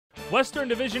Western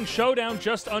Division showdown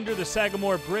just under the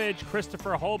Sagamore Bridge.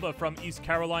 Christopher Holba from East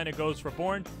Carolina goes for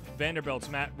Bourne. Vanderbilt's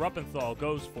Matt Ruppenthal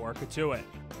goes for Cotuit.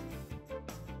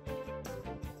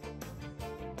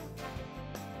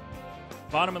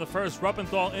 Bottom of the first,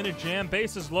 Ruppenthal in a jam,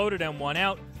 bases loaded and one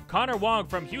out. Connor Wong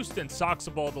from Houston socks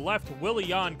the ball to left. Willie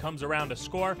Yan comes around to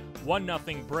score.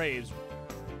 1-0 Braves.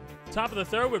 Top of the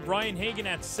third with Ryan Hagan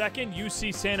at second.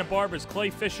 UC Santa Barbara's Clay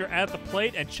Fisher at the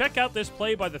plate. And check out this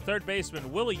play by the third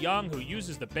baseman, Willie Young, who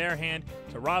uses the bare hand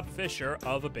to rob Fisher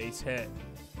of a base hit.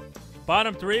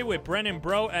 Bottom three with Brennan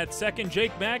Bro at second.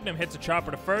 Jake Magnum hits a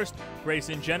chopper to first.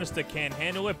 Grayson Genista can't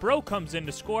handle it. Bro comes in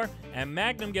to score, and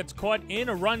Magnum gets caught in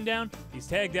a rundown. He's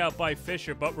tagged out by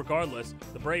Fisher, but regardless,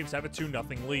 the Braves have a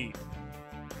 2-0 lead.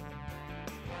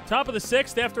 Top of the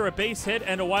sixth, after a base hit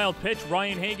and a wild pitch,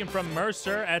 Ryan Hagan from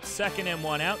Mercer at second and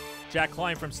one out. Jack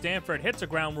Klein from Stanford hits a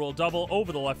ground rule double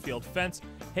over the left field fence.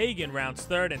 Hagan rounds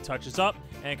third and touches up,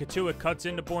 and Cotuit cuts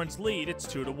into Bourne's lead. It's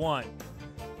 2-1.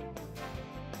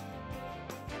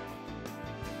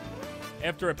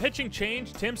 After a pitching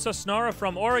change, Tim Susnara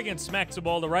from Oregon smacks the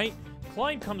ball to right.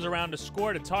 Klein comes around to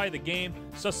score to tie the game.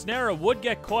 Susnara would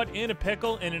get caught in a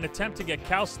pickle in an attempt to get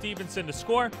Cal Stevenson to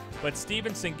score, but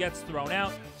Stevenson gets thrown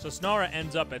out. Susnara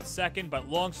ends up at second, but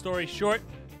long story short,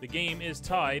 the game is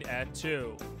tied at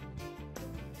 2.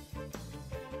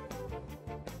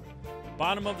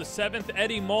 Bottom of the seventh,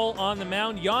 Eddie Mole on the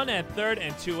mound. Jan at third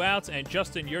and 2 outs, and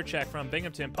Justin Yurchak from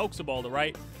Binghamton pokes the ball to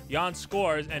right. Jan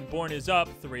scores, and Bourne is up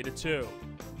 3-2.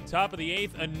 Top of the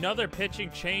eighth, another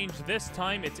pitching change. This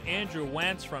time it's Andrew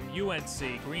Wantz from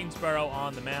UNC Greensboro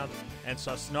on the mound, and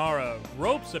Susnara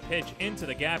ropes a pitch into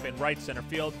the gap in right center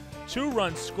field.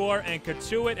 2-run score, and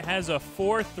Cotuit has a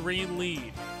 4-3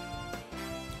 lead.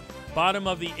 Bottom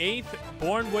of the eighth,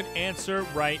 Bourne would answer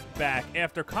right back.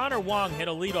 After Connor Wong hit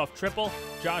a leadoff triple,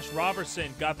 Josh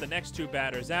Robertson got the next two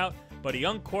batters out, but he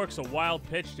uncorks a wild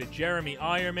pitch to Jeremy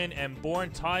Ironman, and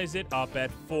Bourne ties it up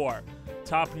at 4.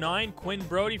 Top 9, Quinn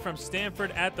Brody from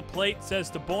Stanford at the plate says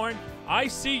to Bourne, "I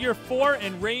see your 4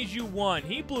 and raise you 1.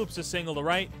 He bloops a single to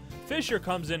right. Fisher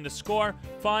comes in to score,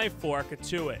 5-4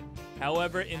 Cotuit.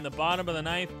 However, in the bottom of the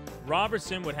ninth,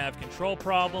 Robertson would have control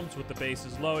problems with the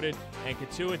bases loaded, and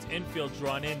Cotuit's infield's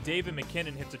run in. David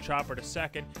McKinnon hits a chopper to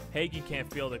second. Hagan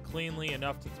can't field it cleanly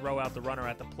enough to throw out the runner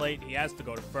at the plate. He has to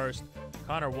go to first.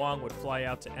 Connor Wong would fly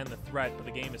out to end the threat, but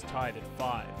the game is tied at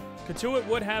 5. Cotuit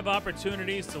would have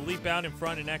opportunities to leap out in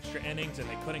front in extra innings, and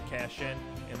they couldn't cash in.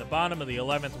 In the bottom of the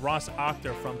 11th, Ross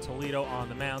Octor from Toledo on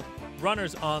the mound.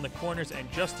 Runners on the corners,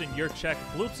 and Justin Yurchak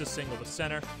bloops a single to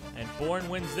center, and Bourne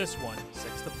wins this one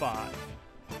 6-5.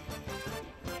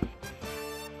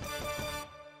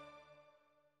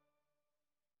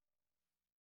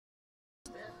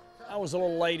 I was a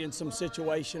little late in some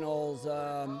situationals.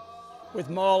 With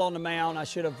Mull on the mound, I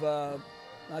should have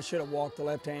walked the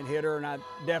left-hand hitter, and I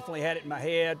definitely had it in my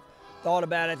head. Thought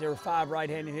about it. There were 5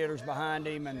 right-handed hitters behind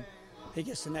him, and he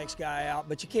gets the next guy out.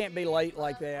 But you can't be late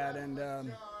like that. And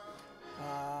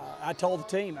I told the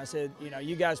team, I said,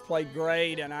 you guys played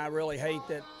great, and I really hate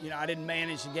that, I didn't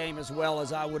manage the game as well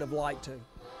as I would have liked to.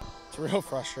 It's real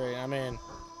frustrating. I mean,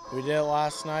 we did it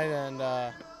last night, and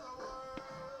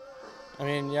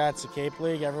yeah, it's a Cape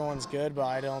League. Everyone's good, but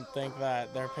I don't think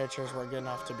that their pitchers were good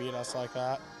enough to beat us like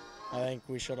that. I think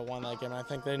we should have won that game. I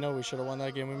think they know we should have won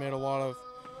that game. We made a lot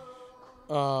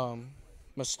of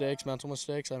mistakes, mental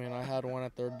mistakes. I mean, I had one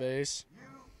at third base,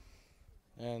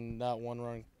 and that one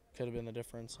run could have been the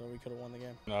difference, so we could have won the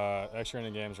game. Extra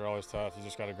inning games are always tough. You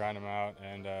just got to grind them out,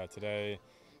 and today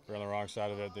we're on the wrong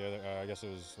side of it. The other, I guess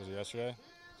was it yesterday?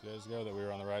 2 days ago that we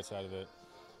were on the right side of it.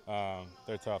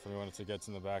 They're tough, and we wanted to get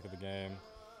in the back of the game.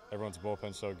 Everyone's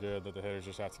bullpen's so good that the hitters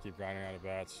just have to keep grinding out at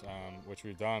bats, which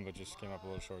we've done, but just came up a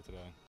little short today.